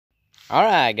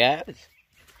Alright guys,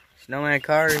 Snowman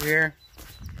Carter here.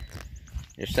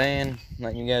 Just saying,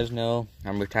 letting you guys know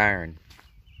I'm retiring.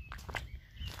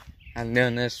 I've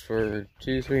done this for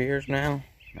 2-3 years now.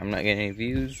 I'm not getting any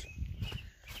views.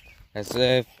 I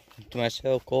said to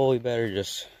myself, Cole, you better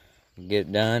just get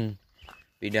it done,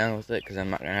 be done with it, because I'm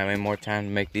not going to have any more time to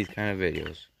make these kind of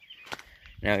videos.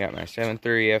 Now I got my 7.3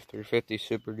 F350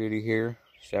 Super Duty here,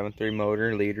 7.3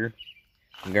 motor, leader,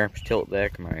 and Grandpa's tilt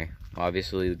deck,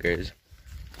 obviously the Grizz.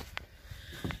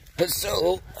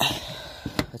 So,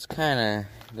 let's kind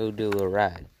of go do a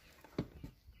ride.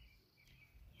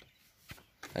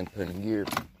 I can put in gear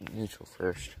neutral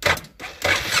first. Gotta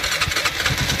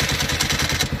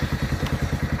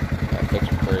fix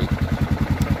the brake.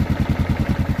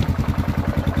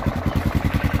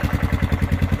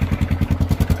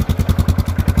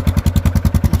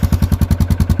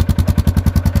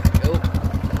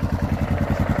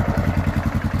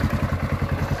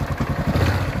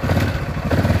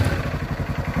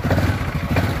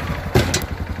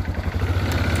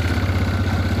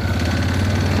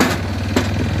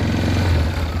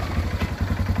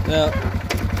 Well,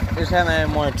 just haven't had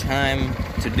more time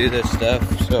to do this stuff,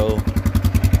 so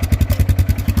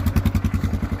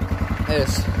I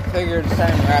just figured it's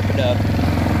time to wrap it up.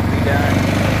 Be done.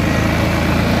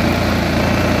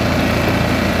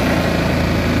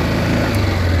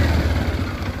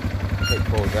 Take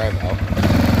full drive out.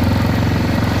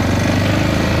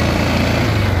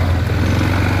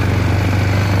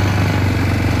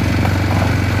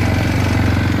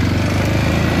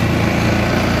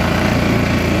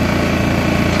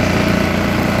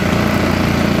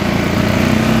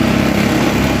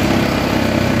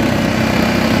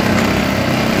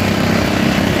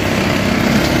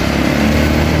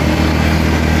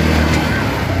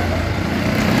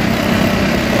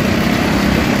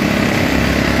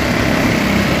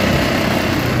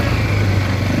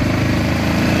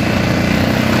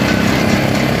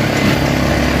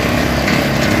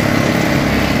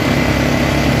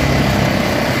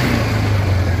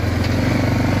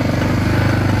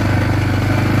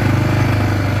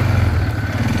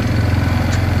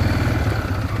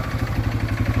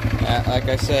 Like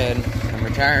I said, I'm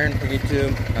retiring from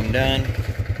YouTube. I'm done.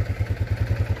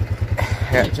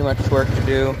 I got too much work to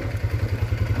do.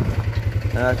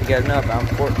 I don't know if you guys know, but I'm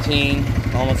 14,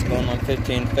 almost going on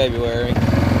 15 in February.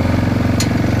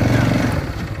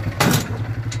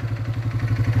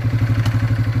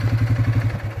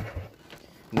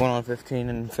 I'm going on 15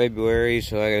 in February,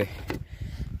 so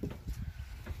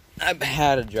I've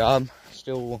had a job,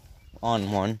 still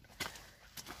on one.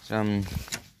 So I'm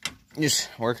just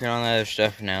working on that other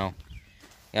stuff now.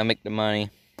 Gotta make the money.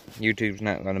 YouTube's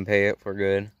not gonna pay it for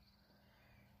good.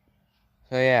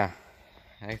 So yeah,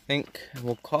 I think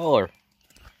we'll call her.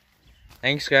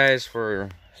 Thanks guys for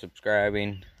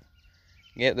subscribing.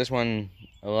 Get this one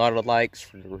a lot of likes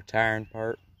for the retiring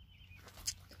part.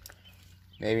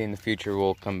 Maybe in the future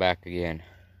we'll come back again.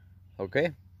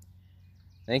 Okay?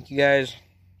 Thank you guys.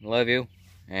 Love you.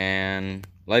 And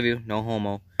love you, no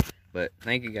homo. But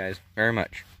thank you guys very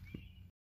much.